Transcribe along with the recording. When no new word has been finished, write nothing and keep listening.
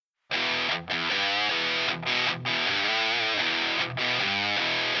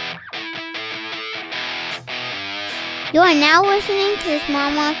You are now listening to the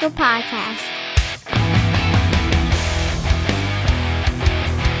Small Market Podcast.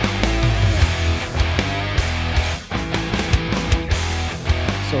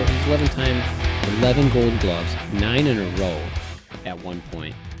 So he's 11 gold gloves, 9 in a row at one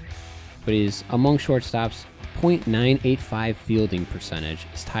point. But he's among shortstops, .985 fielding percentage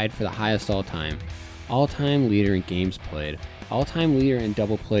is tied for the highest all-time. All-time leader in games played. All-time leader in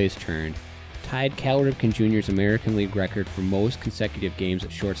double plays turned. Tied Cal Ripken Jr.'s American League record for most consecutive games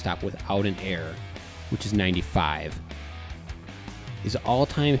at shortstop without an error, which is 95. He's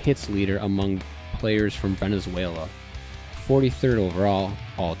all-time hits leader among players from Venezuela. 43rd overall,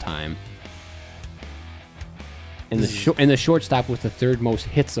 all-time. And the shortstop with the third most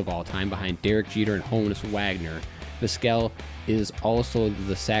hits of all time behind Derek Jeter and Honus Wagner. Vizquel is also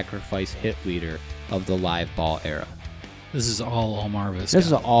the sacrifice hit leader of the live ball era. This is all Omar Vizquel. This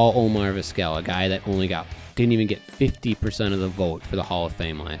is all Omar Vizquel, a guy that didn't even get 50% of the vote for the Hall of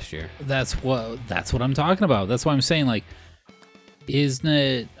Fame last year. That's what I'm talking about. That's why I'm saying, like, isn't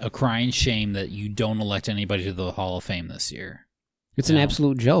it a crying shame that you don't elect anybody to the Hall of Fame this year? It's an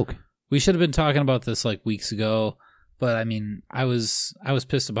absolute joke. We should have been talking about this like weeks ago, but I mean, I was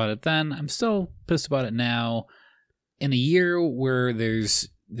pissed about it then. I'm still pissed about it now. In a year where there's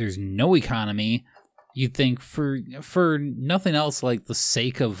no economy, you'd think for nothing else, like the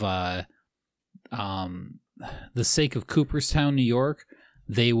sake of Cooperstown, New York,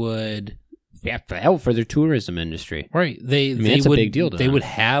 they would help for their tourism industry. Right. That's a big deal to They them. would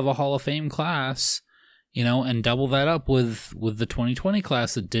have a Hall of Fame class, and double that up with the 2020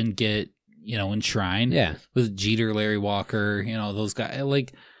 class that didn't get, enshrined. Yeah. With Jeter, Larry Walker, those guys.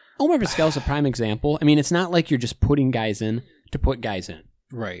 Like, Omar Vizquel's a prime example. I mean, it's not like you're just putting guys in to put guys in.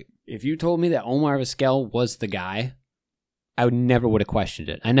 right. If you told me that Omar Vizquel was the guy, I never would have questioned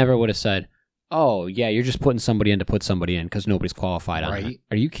it. I never would have said, oh, yeah, you're just putting somebody in to put somebody in because nobody's qualified on it.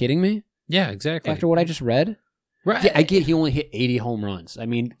 Are you kidding me? Yeah, exactly. After what I just read? Right. Yeah, I get he only hit 80 home runs. I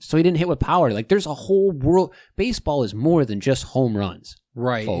mean, so he didn't hit with power. Like, there's a whole world. Baseball is more than just home runs.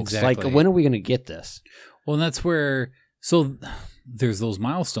 Right, folks. exactly. Like, when are we going to get this? Well, and that's where, so there's those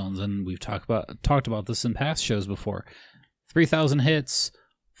milestones, and we've talked about this in past shows before. 3,000 hits,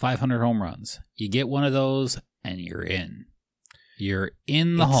 500 home runs. You get one of those, and you're in. You're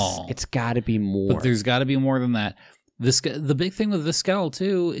in the hall. It's got to be more. But there's got to be more than that. The big thing with Vizquel,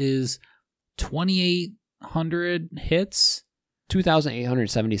 too, is 2,800 hits.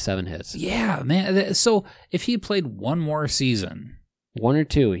 2,877 hits. Yeah, man. So if he played one more season, one or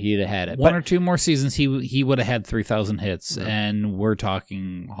two, he'd have had it. One or two more seasons, he would have had 3,000 hits, and we're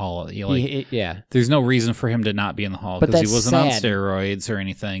talking Hall. There's no reason for him to not be in the Hall because he wasn't on steroids or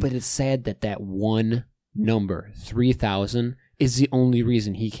anything. But it's sad that one number, 3,000, is the only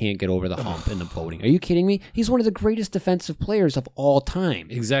reason he can't get over the hump in the voting. Are you kidding me? He's one of the greatest defensive players of all time.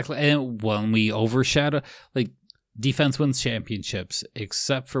 Exactly. And when we overshadow, like, defense wins championships,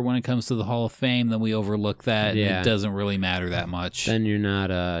 except for when it comes to the Hall of Fame, then we overlook that. Yeah. And it doesn't really matter that much. Then you're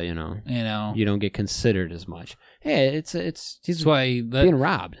not, you don't get considered as much. Yeah, he's being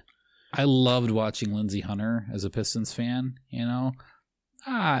robbed. I loved watching Lindsey Hunter as a Pistons fan,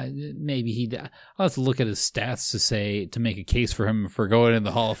 maybe I'll have to look at his stats to make a case for him for going in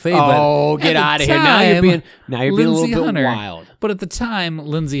the Hall of Fame. Oh, get out of here! Now you're being a little bit wild. But at the time,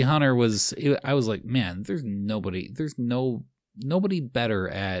 Lindsey Hunter I was like, man, there's nobody better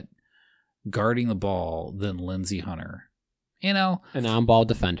at guarding the ball than Lindsey Hunter. An on-ball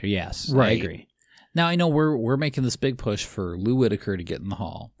defender. Yes, right. I agree. Now I know we're making this big push for Lou Whitaker to get in the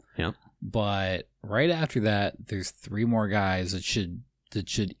Hall. Yeah. But right after that, there's three more guys that should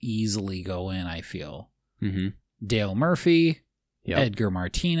easily go in, I feel. Mm-hmm. Dale Murphy, Edgar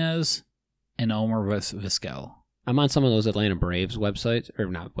Martinez, and Omar Vizquel. I'm on some of those Atlanta Braves websites, or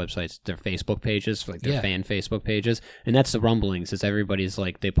not websites, their Facebook pages, like their fan Facebook pages, and that's the rumblings. Is everybody's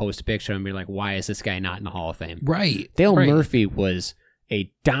like, they post a picture and be like, why is this guy not in the Hall of Fame? Right. Dale Murphy was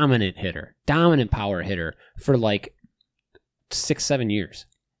a dominant power hitter for like 6-7 years.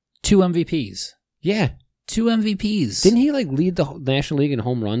 2 MVPs. Yeah. 2 MVPs. Didn't he lead the National League in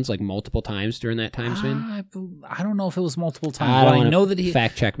home runs multiple times during that time span? I don't know if it was multiple times, but I know that he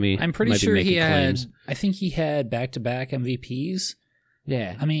fact check me. I'm pretty sure he had claims. I think he had back-to-back MVPs.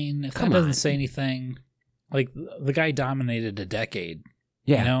 Yeah. I mean, if that doesn't say anything, like the guy dominated a decade.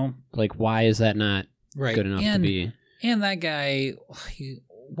 Yeah. Like, why is that not good enough to be? And that guy,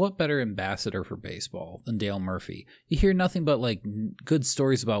 what better ambassador for baseball than Dale Murphy? You hear nothing but good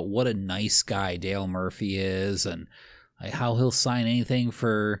stories about what a nice guy Dale Murphy is, and how he'll sign anything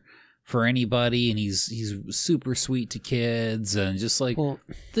for for anybody, and he's super sweet to kids, and just like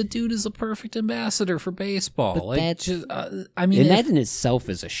the dude is a perfect ambassador for baseball. But like, that's just, and that in itself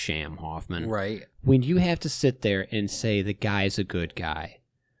is a sham, Hoffman. right? When you have to sit there and say the guy's a good guy,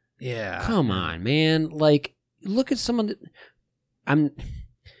 Yeah, come on, man. Like, look at someone that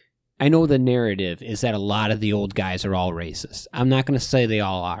I know the narrative is that a lot of the old guys are all racist. I'm not going to say they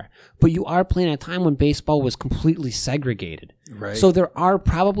all are. But you are playing at a time when baseball was completely segregated. right. So there are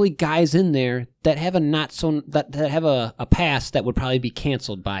probably guys in there that have that have a past that would probably be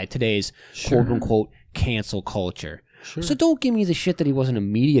canceled by today's quote unquote cancel culture. Sure. So don't give me the shit that he wasn't a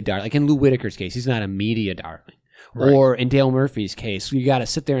media darling. Like in Lou Whitaker's case, he's not a media darling. Right. Or in Dale Murphy's case, you got to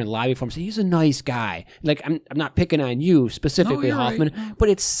sit there and lobby for him and say, he's a nice guy. Like, I'm not picking on you specifically, No, Hoffman, right. but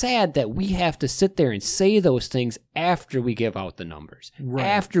it's sad that we have to sit there and say those things after we give out the numbers, Right.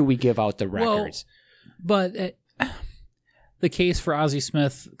 after we give out the records. But the case for Ozzie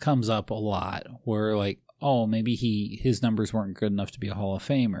Smith comes up a lot, where like, oh, maybe his numbers weren't good enough to be a Hall of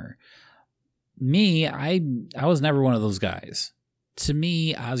Famer. Me, I was never one of those guys. To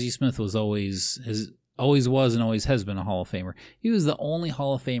me, Ozzie Smith was always was and always has been a Hall of Famer. He was the only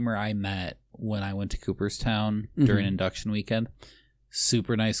Hall of Famer I met when I went to Cooperstown during induction weekend.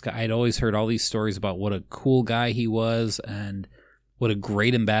 Super nice guy. I'd always heard all these stories about what a cool guy he was and what a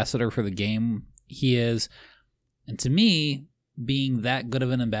great ambassador for the game he is. And to me, being that good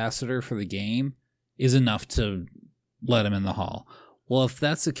of an ambassador for the game is enough to let him in the Hall. Well, if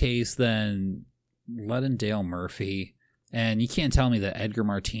that's the case, then let in Dale Murphy. And you can't tell me that Edgar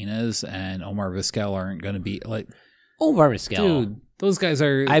Martinez and Omar Vizquel aren't going to be like... Omar Vizquel. Dude, those guys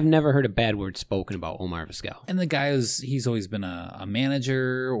are... I've never heard a bad word spoken about Omar Vizquel. And the guy he's always been a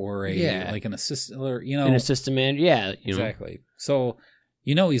manager or like an assistant, or, An assistant manager, yeah. Exactly. So,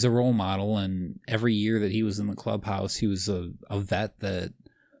 he's a role model, and every year that he was in the clubhouse, he was a vet that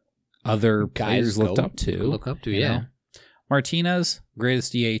other players looked up to. You know? Martinez,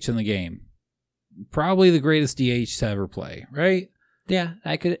 greatest DH in the game. Probably the greatest DH to ever play, right? Yeah,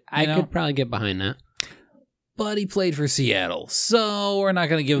 I could probably get behind that. But he played for Seattle, so we're not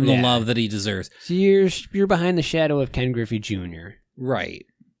going to give him the love that he deserves. So you're behind the shadow of Ken Griffey Jr. Right.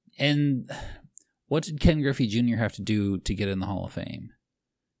 And what did Ken Griffey Jr. have to do to get in the Hall of Fame?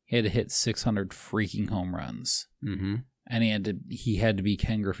 He had to hit 600 freaking home runs. Mm-hmm. And he had to be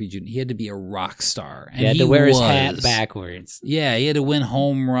Ken Griffey Jr. He had to be a rock star. And he had to wear his hat backwards. Yeah, he had to win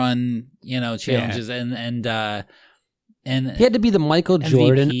home run, challenges, and he had to be the Michael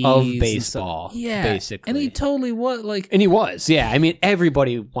Jordan of baseball. Yeah, basically. And he totally was and he was. Yeah, I mean,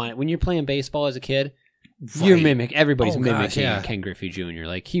 everybody wanted when you're playing baseball as a kid. Right. You're everybody's mimicking Ken Griffey Jr.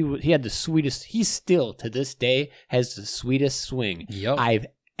 Like he had the sweetest. He still to this day has the sweetest swing I've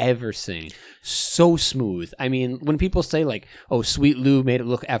ever seen. So smooth. I mean, when people say like, "Oh, Sweet Lou made it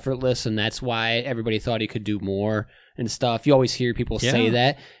look effortless," and that's why everybody thought he could do more and stuff. You always hear people say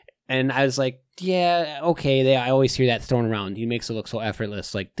that, and I was like, "Yeah, okay." I always hear that thrown around. He makes it look so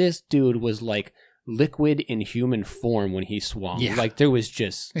effortless. Like this dude was like liquid in human form when he swung. Yeah. Like there was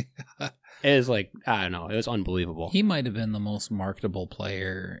just. It was like, I don't know. It was unbelievable. He might have been the most marketable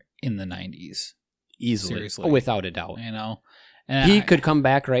player in the 90s. Easily. Seriously. Without a doubt. And he could come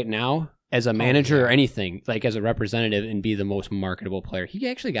back right now as a manager or anything, like as a representative, and be the most marketable player. He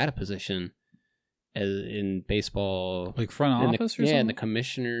actually got a position in baseball. Like front office or something? Yeah, in the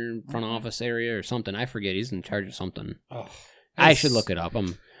commissioner front office area or something. I forget. He's in charge of something. Oh, I should look it up.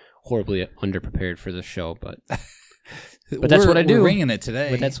 I'm horribly underprepared for this show, but that's what I do. We're ringing it today.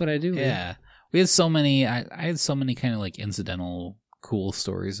 But that's what I do. Yeah. We had so many, I had so many kind of like incidental cool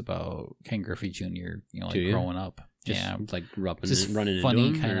stories about Ken Griffey Jr., growing up. Just like just running funny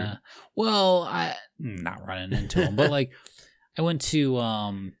into him? Kind of. Well, not running into him, but like I went to,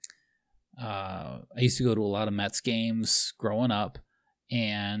 I used to go to a lot of Mets games growing up.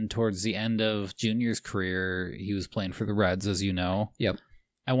 And towards the end of Junior's career, he was playing for the Reds, as you know. Yep.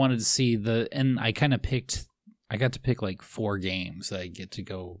 I wanted to see and I got to pick like 4 games that I get to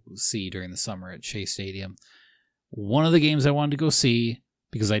go see during the summer at Shea Stadium. One of the games I wanted to go see,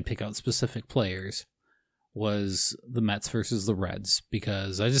 because I'd pick out specific players, was the Mets versus the Reds,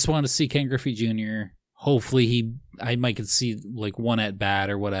 because I just wanted to see Ken Griffey Jr. Hopefully I might could see like one at bat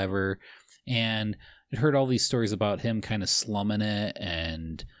or whatever. And I'd heard all these stories about him kind of slumming it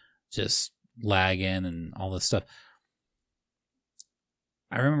and just lagging and all this stuff.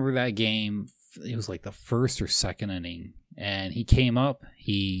 I remember that game. It was like the first or second inning, and he came up.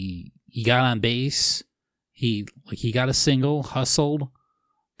 He got on base. He got a single, hustled,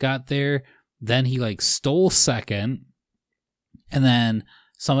 got there. Then he like stole second, and then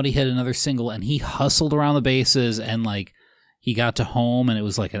somebody hit another single, and he hustled around the bases and like he got to home and it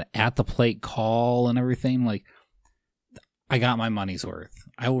was like an at the plate call and everything. Like, I got my money's worth.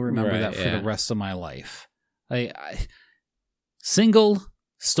 I will remember that for the rest of my life. I singled,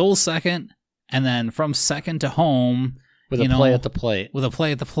 stole second, and then from second to home with a play at the plate. With a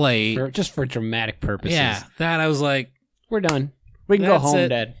play at the plate. Just for dramatic purposes. Yeah, that I was like, we're done. We can go home,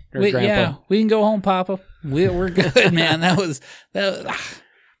 Dad or Grandpa. Yeah, we can go home, Papa. We're good, man. That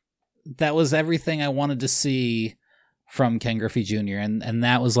was everything I wanted to see from Ken Griffey Jr. And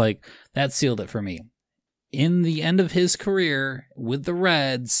that was like, that sealed it for me. In the end of his career with the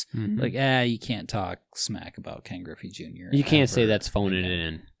Reds, like, you can't talk smack about Ken Griffey Jr. You can't say that's phoning it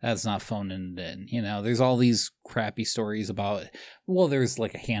in. That's not phoning it in. You know, there's all these crappy stories about it. Well, there's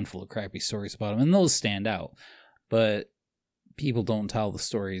like a handful of crappy stories about him, and those stand out. But people don't tell the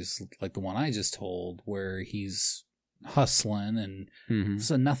stories like the one I just told, where he's hustling, and it's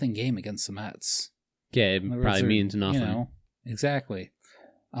a nothing game against the Mets. Yeah, it probably means nothing. You know, exactly.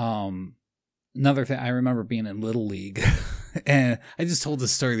 Another thing, I remember being in Little League, and I just told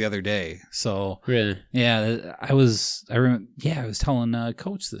this story the other day. So really, yeah, I was telling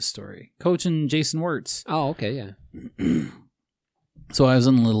Coach this story, Coach and Jason Wirtz. Oh, okay, yeah. So I was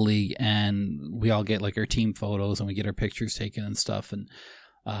in Little League, and we all get like our team photos, and we get our pictures taken and stuff, and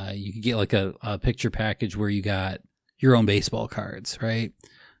you could get like a picture package where you got your own baseball cards, right?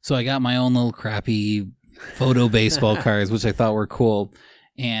 So I got my own little crappy photo baseball cards, which I thought were cool,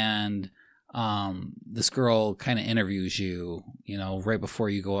 and this girl kind of interviews you, you know, right before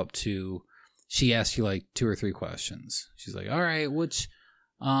you go up to, she asks you like 2 or 3 questions. She's like, all right,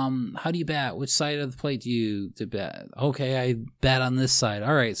 how do you bat? Which side of the plate do you bat? Okay, I bat on this side.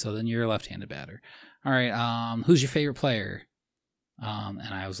 All right, so then you're a left-handed batter. All right, who's your favorite player?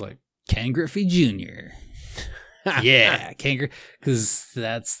 And I was like, Ken Griffey Jr. Yeah, Ken Griffey, because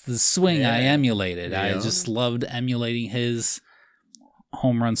that's the swing I emulated. Yeah. I just loved emulating his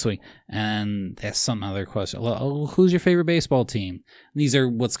home run swing. And that's some other question. Well, who's your favorite baseball team? And these are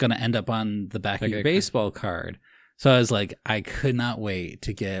what's going to end up on the back of your baseball card. So I was like, I could not wait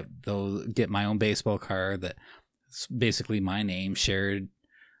to get my own baseball card that's basically my name, shared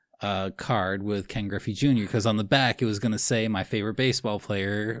a card with Ken Griffey Jr. Because on the back it was going to say my favorite baseball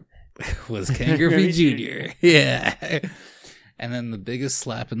player was Ken Griffey Jr. Yeah. And then the biggest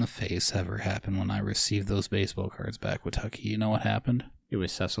slap in the face ever happened when I received those baseball cards back with Tucky. You know what happened? It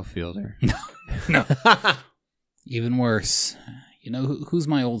was Cecil Fielder. No. Even worse. You know who's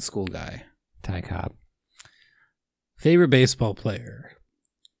my old school guy? Ty Cobb. Favorite baseball player?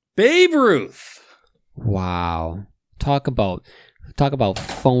 Babe Ruth. Wow. Talk about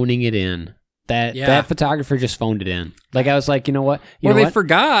phoning it in. That photographer just phoned it in. Like, I was like, you know what? They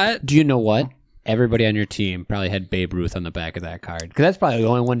forgot. Do you know what? Everybody on your team probably had Babe Ruth on the back of that card, because that's probably the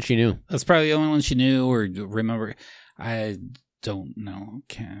only one she knew. That's probably the only one she knew or remember. I don't know.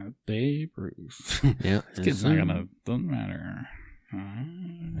 Babe Ruth. Yeah. This kid's not gonna. Doesn't matter.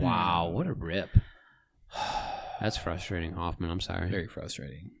 Wow, what a rip. That's frustrating, Hoffman. I'm sorry. Very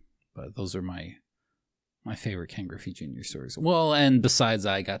frustrating. But those are my favorite Ken Griffey Jr. stories. Well, and besides,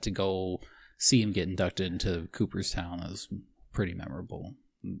 I got to go see him get inducted into Cooperstown. That was pretty memorable.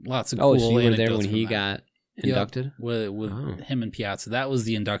 Lots of cool so you were there when he got inducted? Yep. With him and Piazza. That was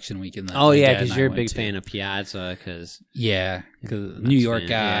the induction weekend. Because you're a big fan of Piazza. Because New York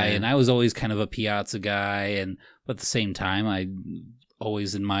guy, and I was always kind of a Piazza guy. But at the same time, I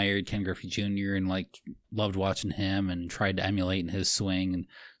always admired Ken Griffey Jr. and loved watching him and tried to emulate in his swing. And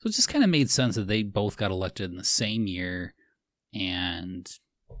so it just kind of made sense that they both got elected in the same year. And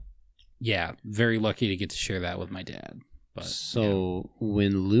yeah, very lucky to get to share that with my dad. But,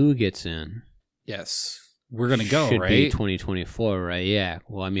 when Lou gets in, yes, we're gonna go. Should right? be 2024, right? Yeah.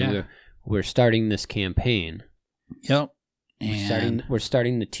 Well, I mean, we're starting this campaign. Yep. We're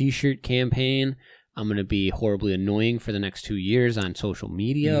starting the T-shirt campaign. I'm gonna be horribly annoying for the next 2 years on social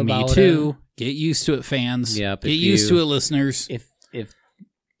media. Me too. Get used to it, fans. Yep. Get used to it, listeners. If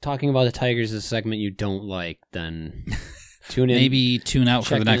talking about the Tigers is a segment you don't like, then tune in. Maybe tune out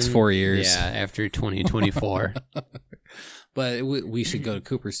for the next 4 years. Yeah, after 2024. But we should go to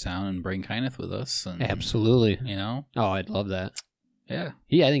Cooperstown and bring Kenneth with us. And, absolutely. You know? Oh, I'd love that. Yeah.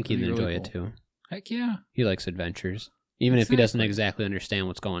 I think he'd enjoy it too. Heck yeah. He likes adventures. Even if he doesn't exactly understand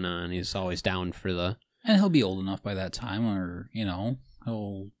what's going on, he's always down for the... And he'll be old enough by that time, or,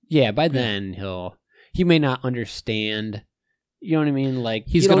 he'll... Yeah, by then he may not understand, you know what I mean? Like,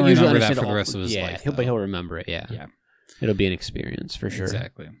 he's going to remember that for the rest of his life. But he'll remember it, yeah. It'll be an experience for sure.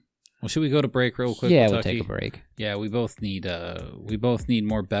 Exactly. Well, should we go to break real quick? Yeah, we'll take a break. Yeah, we both need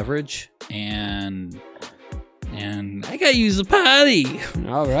more beverage, and I gotta use the potty.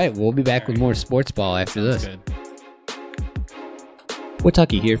 All right, we'll be back with more sports ball after this. Good.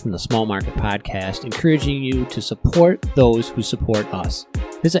 Witucky here from the Small Market Podcast, encouraging you to support those who support us.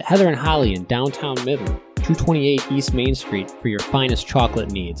 Visit Heather and Holly in downtown Midland, 228 East Main Street for your finest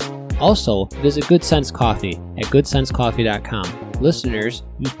chocolate needs. Also, visit Good Sense Coffee at goodsensecoffee.com. Listeners,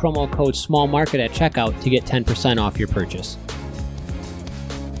 use promo code SMALLMARKET at checkout to get 10% off your purchase.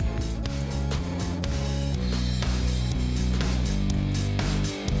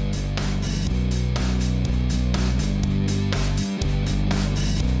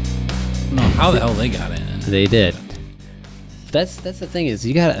 No, how the hell they got in? They did. That's the thing is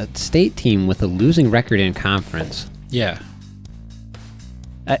you got a state team with a losing record in conference. Yeah.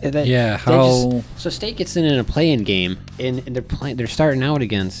 So state gets in a play-in game and they're starting out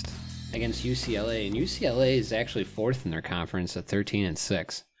against UCLA, and UCLA is actually fourth in their conference at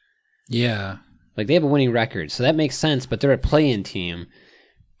 13-6. Yeah. Like they have a winning record, so that makes sense, but they're a play-in team,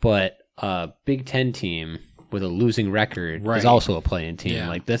 but a Big Ten team with a losing record is also a play-in team. Yeah.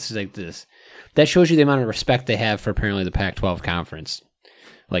 Like this is like this. That shows you the amount of respect they have for apparently the Pac-12 conference.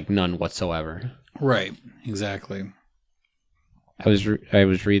 Like none whatsoever. Right. Exactly. I was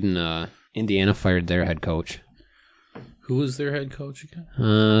reading Indiana fired their head coach. Who was their head coach again?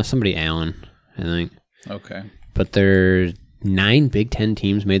 Somebody Allen, I think. Okay. But there 9 Big Ten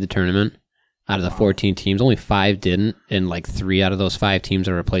teams made the tournament. Out of the 14 teams, only 5 didn't, and like 3 out of those 5 teams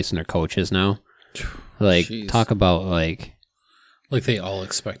are replacing their coaches now. Like, Jeez. talk about like they all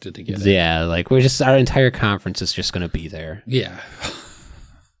expected to get it. Yeah, like our entire conference is just going to be there. Yeah.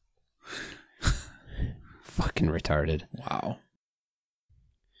 Fucking retarded. Wow.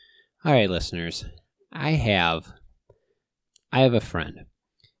 All right, listeners. I have a friend,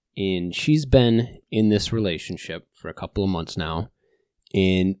 and she's been in this relationship for a couple of months now,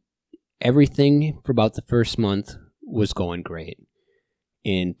 and everything for about the first month was going great.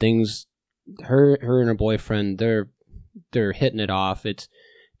 And things, her and her boyfriend, they're hitting it off.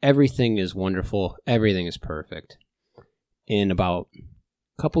 Everything is wonderful. Everything is perfect. And about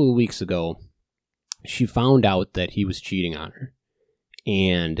a couple of weeks ago, she found out that he was cheating on her.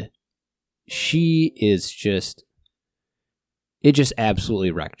 And she is it just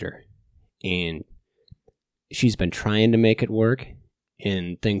absolutely wrecked her. And she's been trying to make it work.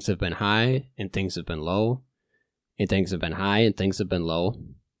 And things have been high, and things have been low. And things have been high, and things have been low.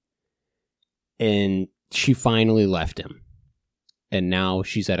 And she finally left him. And now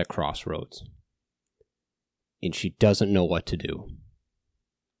she's at a crossroads. And she doesn't know what to do.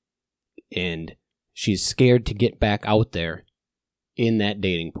 And she's scared to get back out there in that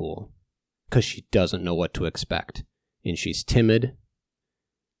dating pool because she doesn't know what to expect. And she's timid.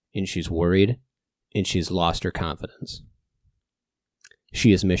 And she's worried. And she's lost her confidence.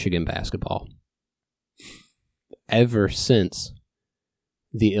 She is Michigan basketball. Ever since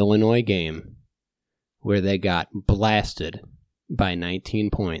the Illinois game where they got blasted by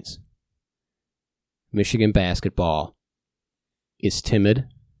 19 points, Michigan basketball is timid,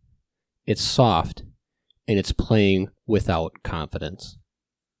 it's soft, and it's playing without confidence.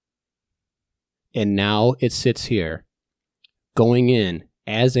 And now it sits here, going in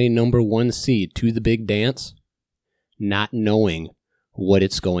as a number 1 seed to the big dance, not knowing what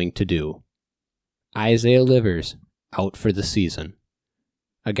it's going to do. Isaiah Livers out for the season.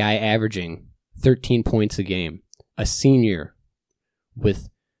 A guy averaging 13 points a game. A senior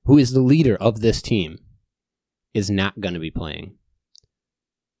who is the leader of this team is not going to be playing.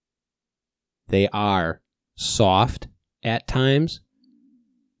 They are soft at times.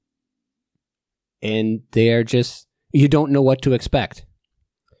 And they are just, you don't know what to expect.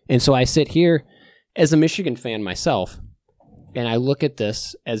 And so I sit here as a Michigan fan myself, and I look at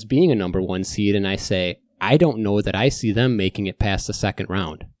this as being a number 1 seed, and I say, I don't know that I see them making it past the second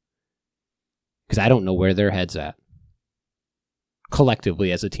round. Because I don't know where their head's at.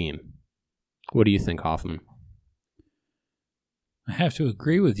 Collectively as a team. What do you think, Hoffman? I have to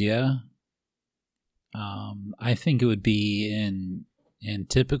agree with you. I think it would be in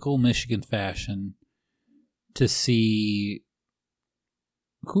typical Michigan fashion to see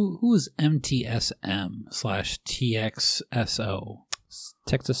who is MTSM/TXSO?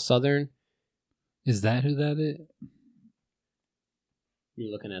 Texas Southern. Is that who that is?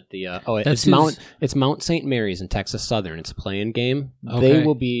 You're looking at the it's Mount St. Mary's in Texas Southern. It's a play-in game. Okay. They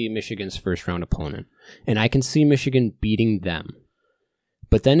will be Michigan's first round opponent, and I can see Michigan beating them.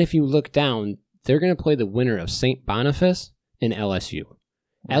 But then if you look down, they're going to play the winner of St. Boniface and LSU.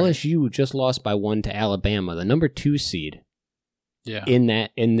 Right. LSU just lost by 1 to Alabama, the number 2 seed. Yeah. In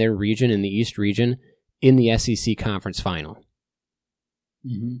their region, in the East region, in the SEC Conference Final.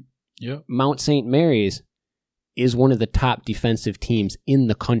 Mm-hmm. Yep. Mount St. Mary's is one of the top defensive teams in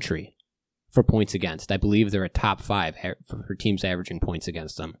the country for points against. I believe they're a top 5 for teams averaging points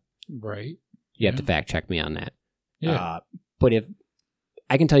against them. Right. You have to fact check me on that. Yeah. But if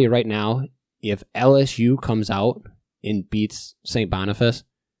I can tell you right now, if LSU comes out and beats St. Boniface,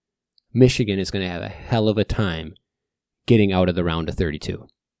 Michigan is going to have a hell of a time getting out of the round of 32.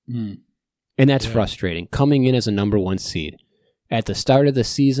 Mm. And that's frustrating. Coming in as a number 1 seed. At the start of the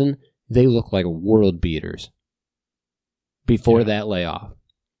season, they look like world beaters before that layoff.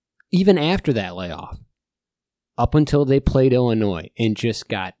 Even after that layoff, up until they played Illinois and just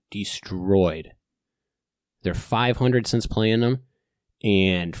got destroyed. They're 500 since playing them.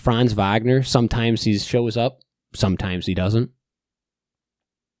 And Franz Wagner, sometimes he shows up, sometimes he doesn't.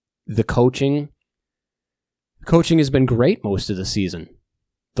 The coaching has been great most of the season.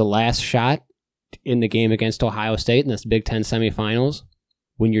 The last shot in the game against Ohio State in this Big Ten semifinals,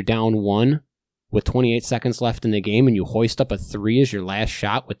 when you're down 1 with 28 seconds left in the game and you hoist up a 3 as your last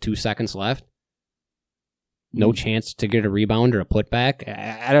shot with 2 seconds left, no chance to get a rebound or a putback.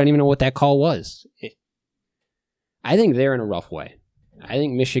 I don't even know what that call was. I think they're in a rough way. I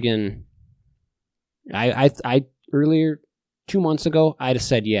think Michigan, I earlier, 2 months ago, I'd have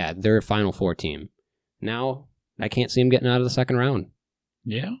said, yeah, they're a Final Four team. Now, I can't see them getting out of the second round.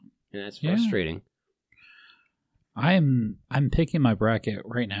 Yeah. And that's frustrating. I'm picking my bracket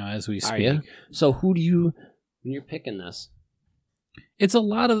right now as we speak. Are you? So who do you, when you're picking this? It's a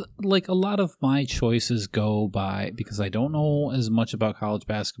lot of my choices go by, because I don't know as much about college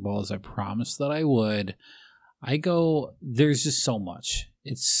basketball as I promised that I would. There's just so much.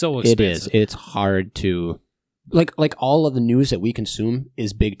 It's so expensive. It is. It's hard to, like all of the news that we consume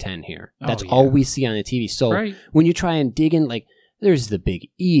is Big Ten here. That's all we see on the TV. So when you try and dig in, like, there's the Big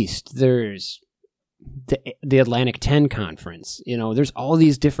East, there's the Atlantic 10 conference, there's all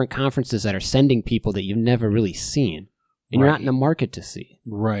these different conferences that are sending people that you've never really seen, and you're not in the market to see.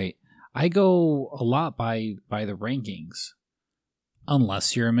 Right. I go a lot by the rankings.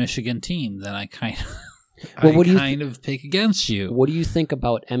 Unless you're a Michigan team, then I kind of... of pick against you. What do you think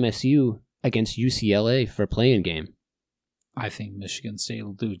about MSU against UCLA for playing game? I think Michigan State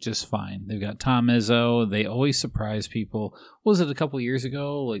will do just fine. They've got Tom Izzo. They always surprise people. What was it, a couple years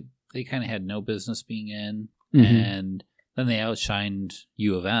ago? Like, they kind of had no business being in, and then they outshined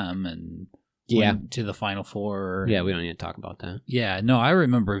U of M and went to the Final Four. Yeah, we don't need to talk about that. Yeah, no, I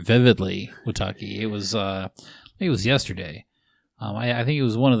remember vividly, Wataki. It was yesterday. I think it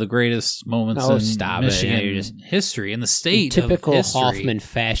was one of the greatest moments in Michigan history, in the state of history. Typical Hoffman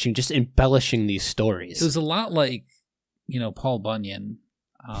fashion, just embellishing these stories. It was a lot like, Paul Bunyan.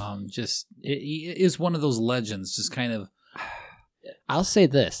 It is one of those legends, just kind of... I'll say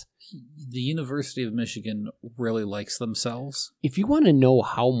this. The University of Michigan really likes themselves. If you want to know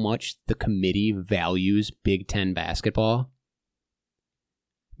how much the committee values Big Ten basketball,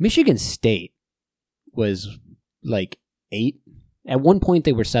 Michigan State was like 8. At one point,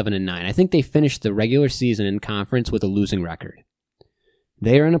 they were 7-9. I think they finished the regular season in conference with a losing record.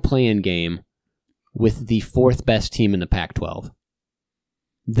 They are in a play-in game with the 4th best team in the Pac-12.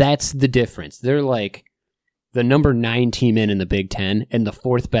 That's the difference. They're like the number 9 team in the Big Ten, and the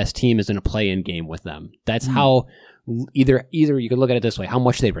 4th best team is in a play-in game with them. That's how either you could look at it this way: how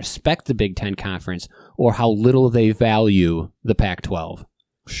much they respect the Big Ten conference, or how little they value the Pac-12.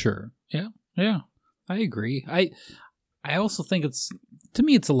 Sure. Yeah. I agree. I also think it's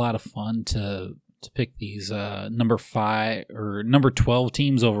a lot of fun to pick these number 5 or number 12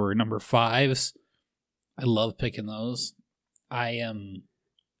 teams over number 5s. I love picking those. I am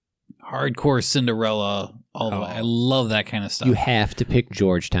hardcore Cinderella all the way. I love that kind of stuff. You have to pick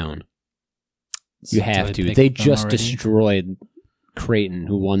Georgetown. You have to. They just destroyed Creighton,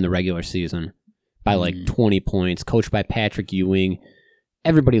 who won the regular season by like 20 points, coached by Patrick Ewing.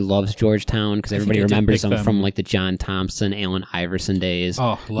 Everybody loves Georgetown because everybody remembers them from like the John Thompson, Allen Iverson days.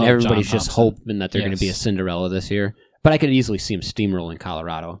 Oh, love everybody's John just Thompson. hoping that they're going to be a Cinderella this year. But I could easily see them steamrolling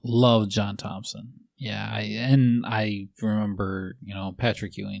Colorado. Love John Thompson. Yeah, I remember,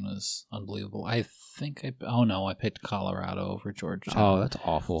 Patrick Ewing was unbelievable. I picked Colorado over Georgetown. Oh, that's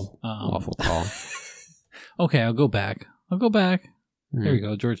awful. Awful call. Okay, I'll go back. There we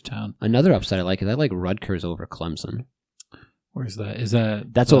go, Georgetown. Another upset I like is I like Rutgers over Clemson. Where's that?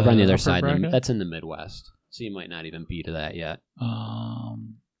 That's over on the other side. bracket? That's in the Midwest, so you might not even be to that yet.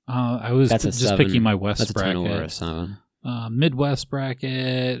 I was just picking my West that's bracket. That's a 10 over a 7. Midwest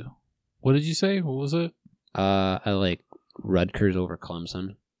bracket. What did you say? What was it? I like Rutgers over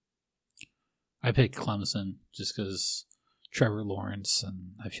Clemson. I picked Clemson just because Trevor Lawrence,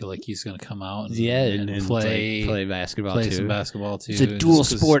 and I feel like he's going to come out and play basketball play too. some basketball too. He's a dual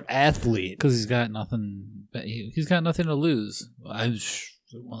sport athlete because he's got nothing. He's got nothing to lose.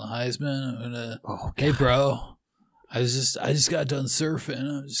 won the Heisman. I'm gonna. Oh, Hey, bro. I just got done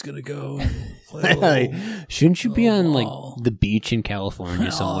surfing. I'm just gonna go and play a little. Shouldn't you be on ball. like the beach in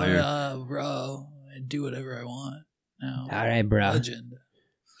California somewhere? Bro. I do whatever I want now. All right, bro. Legend.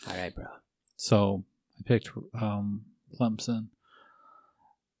 All right, bro. So I picked Clemson.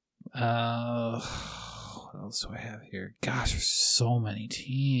 What else do I have here? Gosh, there's so many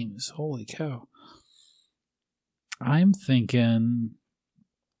teams. Holy cow. I'm thinking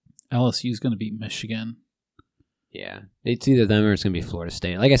LSU's going to beat Michigan. Yeah, it's either them or it's going to be Florida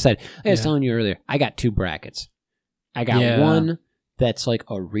State. Like I said, I was telling you earlier, I got 2 brackets. I got one that's like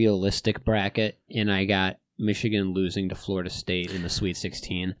a realistic bracket, and I got Michigan losing to Florida State in the Sweet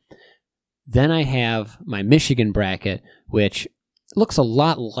 16. Then I have my Michigan bracket, which looks a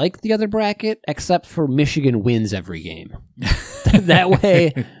lot like the other bracket, except for Michigan wins every game. That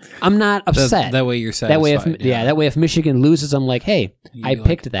way, I'm not upset. That way you're satisfied. That way if Michigan loses, I'm like, hey, I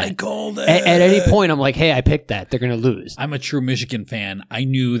picked that. I called it. At any point, I'm like, hey, I picked that. They're going to lose. I'm a true Michigan fan. I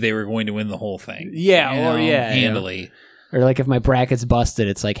knew they were going to win the whole thing. Handily. Or like if my bracket's busted,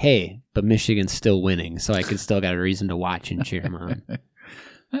 it's like, hey, but Michigan's still winning, so I can still got a reason to watch and cheer them on.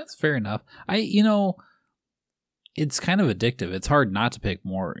 That's fair enough. It's kind of addictive. It's hard not to pick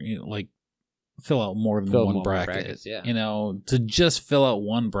more, like fill out more than one bracket. Brackets, yeah. To just fill out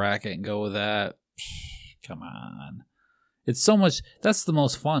one bracket and go with that. Come on. It's so much. That's the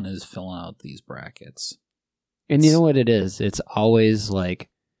most fun is filling out these brackets. And you know what it is? It's always like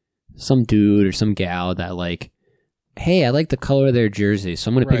some dude or some gal that like, hey, I like the color of their jersey, so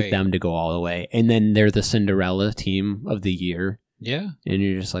I'm going to pick them to go all the way. And then they're the Cinderella team of the year. Yeah. And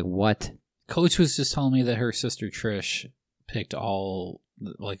you're just like, what? Coach was just telling me that her sister Trish picked all,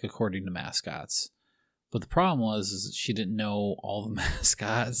 like, according to mascots. But the problem was she didn't know all the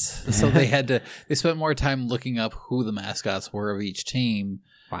mascots. So they spent more time looking up who the mascots were of each team.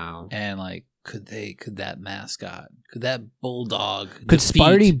 Wow. And, like, could that mascot, could that bulldog Could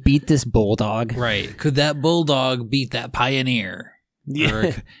Sparty beat this bulldog? Right. Could that bulldog beat that pioneer?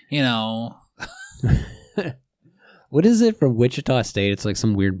 Yeah. Or, What is it from Wichita State? It's like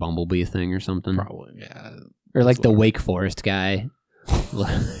some weird bumblebee thing or something. Probably, yeah. Or like the Wake Forest guy.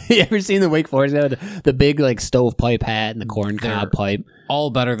 You ever seen the Wake Forest guy with the big like stovepipe hat and the corn cob pipe?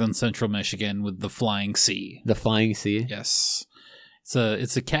 All better than Central Michigan with the Flying C. The Flying C? Yes.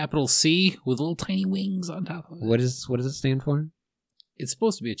 It's a capital C with little tiny wings on top of it. What does it stand for? It's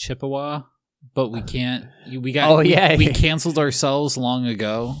supposed to be a Chippewa, but we can't. We canceled ourselves long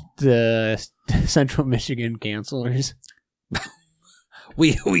ago. The Central Michigan cancelers.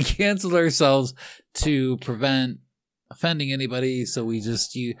 we canceled ourselves to prevent offending anybody, so we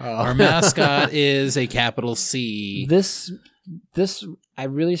just our mascot is a capital C. This I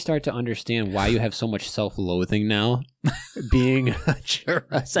really start to understand why you have so much self-loathing now, being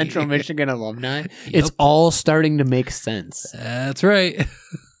a Central Michigan alumni. Yep. It's all starting to make sense. That's right.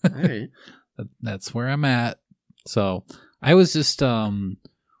 All right. That's where I'm at. So I was just give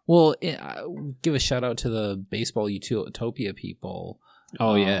a shout out to the Baseball Utopia people.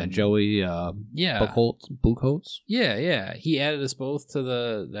 Oh yeah, Joey. Buchholz. Yeah. He added us both to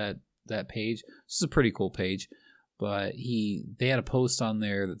that page. This is a pretty cool page, but they had a post on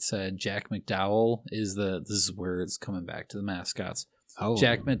there that said Jack McDowell is this is where it's coming back to the mascots. Oh,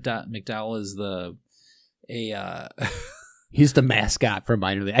 Jack McDowell is he's the mascot for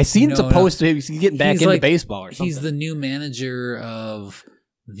minor league. I seen some post. He's getting back into baseball or something. He's the new manager of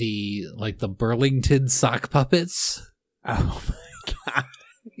the Burlington sock puppets. Oh my god.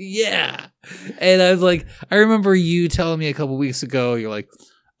 Yeah. And I was like, I remember you telling me a couple weeks ago, you're like,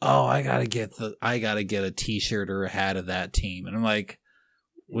 oh, I gotta get a t-shirt or a hat of that team. And I'm like,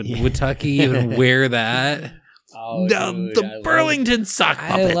 would Tucky even wear that? Oh, the Burlington sock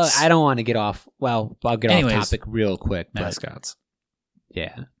puppets. I don't want to get off. Well, I'll get off topic real quick. Mascots.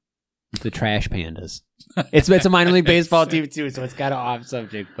 Yeah. The Trash Pandas. It's a minor league baseball team too, so it's kind of off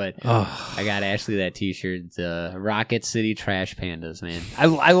subject. But I got Ashley that T-shirt. The Rocket City Trash Pandas, man.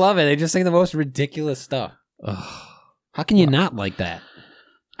 I love it. They just say the most ridiculous stuff. How can you not like that?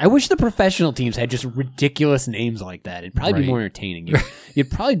 I wish the professional teams had just ridiculous names like that. It'd probably be more entertaining.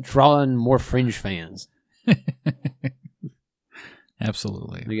 You'd probably draw in more fringe fans.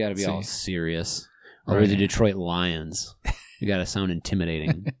 Absolutely. We got to be all serious. Or the Detroit Lions. You got to sound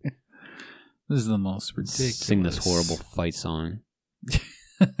intimidating. This is the most ridiculous. Sing this horrible fight song.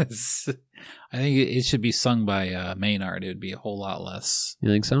 I think it should be sung by Maynard. It would be a whole lot less. You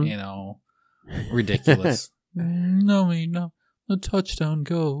think so? Ridiculous. No, the touchdown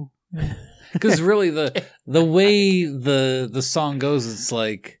go. Because really, the way the song goes, it's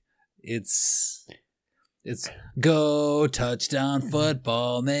like It's go touchdown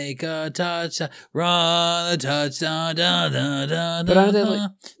football, make a touchdown, run a touchdown, da da da But da. aren't they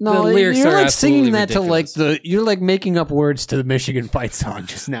like, no, The lyrics you're are like singing absolutely that ridiculous. to like you're like making up words to the Michigan fight song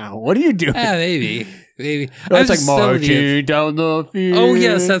just now. What are you doing? Yeah, maybe. Oh, I'm it's like just telling you. marching down the field. Oh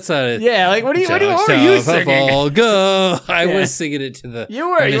yes, that's it. yeah. Like what are you Touchdown singing? football, go! I Yeah. was singing it to the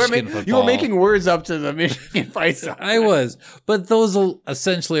You were Michigan you football. were making words up to the Michigan fight song. I was, but those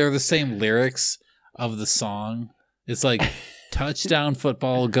essentially are the same lyrics of the song. It's like touchdown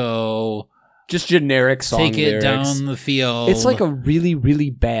football, go! Just generic song Take it lyrics. down the field. It's like a really, really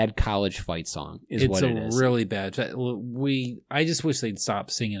bad college fight song. Is it's what a it is. really bad. I just wish they'd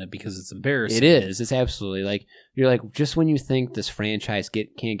stop singing it because it's embarrassing. It is. It's absolutely like you're like just when you think this franchise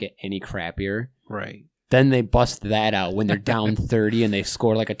can't get any crappier, right. then they bust that out when they're down 30 and they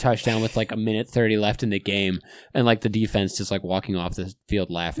score like a touchdown with like a minute 30 left in the game, and like the defense just like walking off the field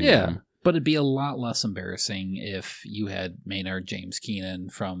laughing. at Yeah, them. but it'd be a lot less embarrassing if you had Maynard James Keenan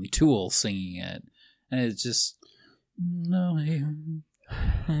from Tool singing it, and it's just no.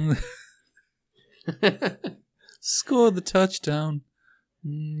 Score the touchdown.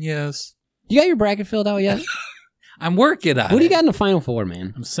 Yes, You got your bracket filled out yet? I'm working on it. What do you got in the Final Four,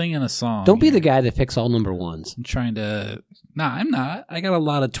 man? I'm singing a song. Don't be here. the guy that picks all number ones. I'm trying to. Nah, I'm not. I got a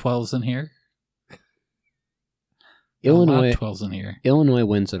lot of 12s in here. A lot Illinois of 12s in here. Illinois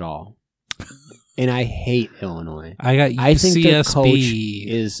wins it all. And I hate Illinois. I got I think their coach UCSB.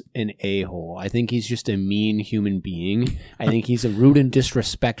 is an a-hole. I think he's just a mean human being. I think he's a rude and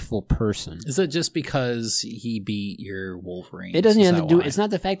disrespectful person. Is it just because he beat your Wolverines? It doesn't Is have to that do. why? It's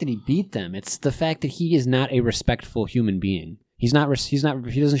not the fact that he beat them. It's the fact that he is not a respectful human being. He's not. He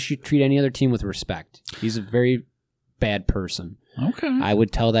doesn't treat any other team with respect. He's a very bad person. Okay. I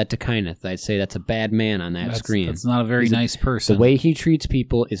would tell that to Kyneth. I'd say that's a bad man on that screen. That's not a very He's a- nice person. The way he treats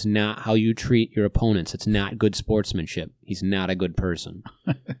people is not how you treat your opponents. It's not good sportsmanship. He's not a good person.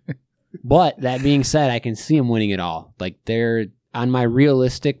 But that being said, I can see him winning it all. Like they're on my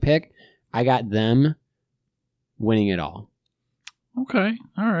realistic pick, I got them winning it all. Okay.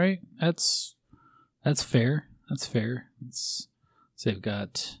 All right. That's fair. That's fair. Let's see. I've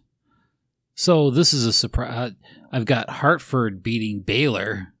got. So this is a surprise. I've got Hartford beating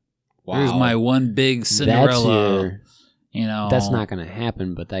Baylor. Wow. There's my one big Cinderella. That's not going to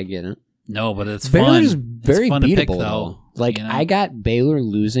happen, but I get it. No, but it's Baylor's fun. very it's fun beatable, to pick, though. Like, you know? I got Baylor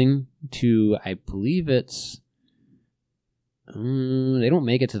losing to, I believe it's... they don't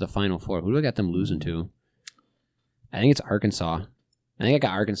make it to the Final Four. Who do I got them losing to? I think it's Arkansas. I think I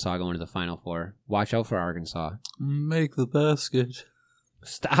got Arkansas going to the Final Four. Watch out for Arkansas. Make the basket.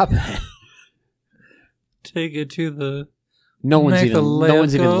 Stop it. Take it to the. No one's Make the even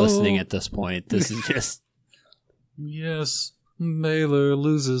layup go. listening at this point. This is just... Yes, Baylor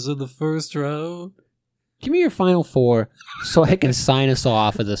loses in the first round. Give me your Final Four so I can sign us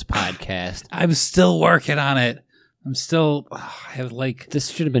off of this podcast. I'm still working on it. I'm still. I have like. This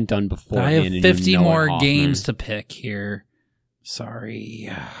should have been done before. I have 50 more games to pick here. Sorry.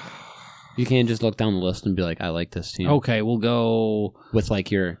 You can't just look down the list and be like, I like this team. Okay, we'll go. With like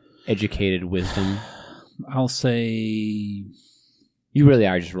your educated wisdom. I'll say You really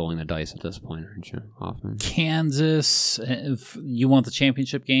are just rolling the dice at this point, aren't you? Often. Kansas. If you want the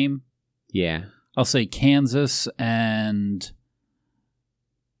championship game, Yeah. I'll say Kansas and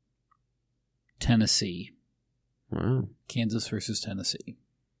Tennessee. Wow. Kansas versus Tennessee.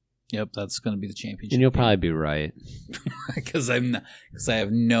 Yep, that's going to be the championship. And you'll probably be right. Because I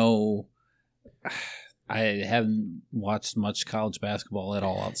haven't watched much college basketball at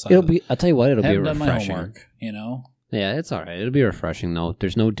all outside. I'll tell you what, it'll be haven't done my refreshing. homework, you know. Yeah, it's all right. It'll be refreshing though.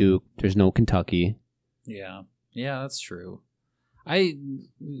 There's no Duke. There's no Kentucky. Yeah, that's true.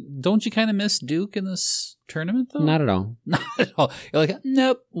 Don't you kind of miss Duke in this tournament though? Not at all. Not at all. You're like,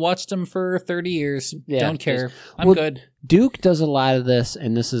 nope. Watched them for 30 years. Yeah, Don't care. I'm well, good. Duke does a lot of this,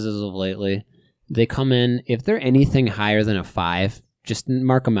 and this is as of lately. They come in, if they're anything higher than a 5, just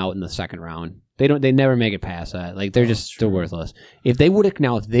mark them out in the second round. They never make it past that. Like they're worthless. If they would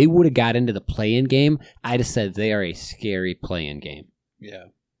have got into the play-in game, I'd have said they are a scary play-in game. Yeah.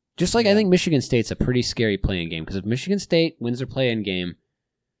 Just like I think Michigan State's a pretty scary play-in game, because if Michigan State wins their play-in game,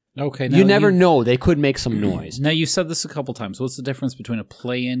 Okay. you never know. They could make some noise. Now you said this a couple times. What's the difference between a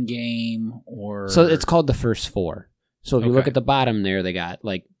play-in game or? So it's called the first 4. So if you look Okay. at the bottom there, they got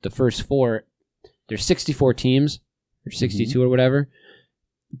like the first 4. There's 64 teams or 62 or whatever,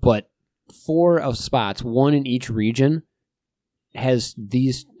 but 4 of spots, 1 in each region, has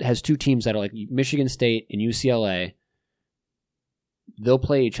 2 teams that are like Michigan State and UCLA. They'll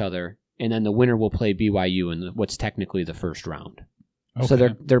play each other, and then the winner will play BYU in what's technically the first round. Okay. So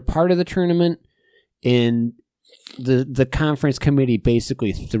they're part of the tournament, And the conference committee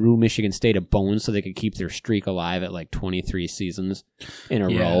basically threw Michigan State a bone so they could keep their streak alive at like 23 seasons in a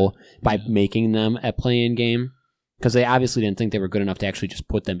row by making them a play-in game, because they obviously didn't think they were good enough to actually just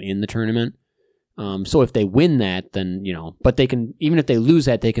put them in the tournament. So if they win that, then, but they can, even if they lose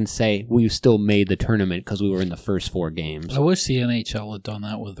that, they can say, we still made the tournament because we were in the first 4 games. I wish the NHL had done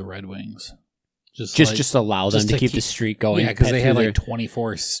that with the Red Wings. Just allow them to keep the streak going. Yeah, because they had like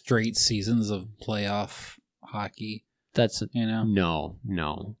 24 straight seasons of playoff hockey. That's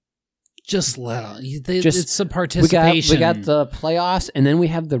no. Just let it's a participation. We got the playoffs, and then we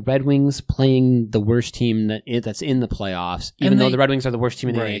have the Red Wings playing the worst team that's in the playoffs, even though the Red Wings are the worst team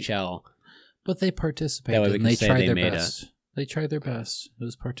in the NHL. But they participated, and they tried their best. They tried their best. It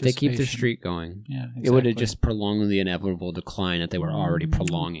was participation. They keep their streak going. Yeah, exactly. It would have just prolonged the inevitable decline that they were already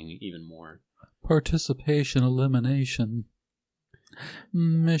prolonging even more. Participation elimination.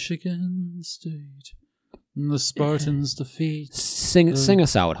 Michigan State. The Spartans defeat. Sing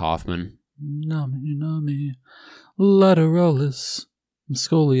us out, Hoffman. Nami. Lateralis.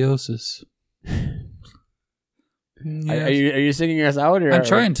 Scoliosis. Are you singing us out? Or I'm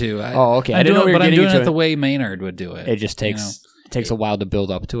trying to. Okay. I didn't know but I'm doing it the way Maynard would do it. It just takes a while to build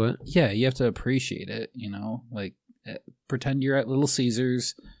up to it. Yeah, you have to appreciate it. Like pretend you're at Little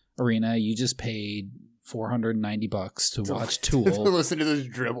Caesars Arena. You just paid $490 to watch Tool. To listen to this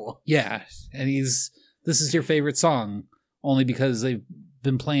dribble. Yeah, and this is your favorite song only because they've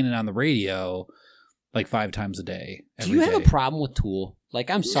been playing it on the radio like 5 times a day. Do you have a problem with Tool? Like,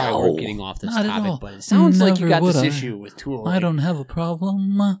 I'm sorry we're getting off this topic, but it sounds like you got this issue with Tool. I don't have a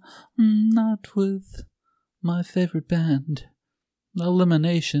problem. Not with my favorite band.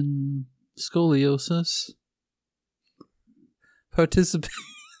 Elimination. Scoliosis. Participate.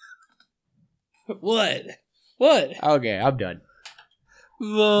 What? Okay, I'm done.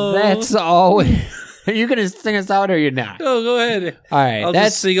 Whoa. That's all. Are you going to sing us out or you're not? No, go ahead. All right. I'll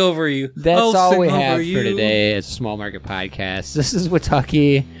just sing over you. That's all we have for today. It's a Small Market Podcast. This is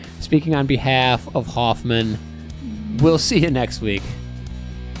Watucky speaking on behalf of Hoffman. We'll see you next week.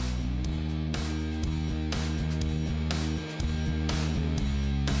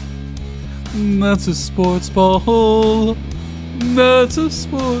 That's a sports ball. That's a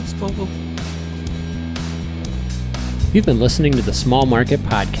sports ball. You've been listening to the Small Market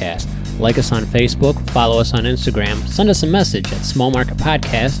Podcast. Like us on Facebook, follow us on Instagram, send us a message at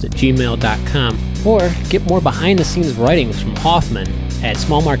smallmarketpodcast@gmail.com, or get more behind-the-scenes writings from Hoffman at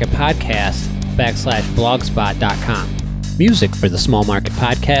smallmarketpodcast.blogspot.com. Music for the Small Market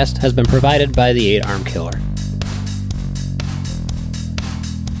Podcast has been provided by the 8 Arm Killer.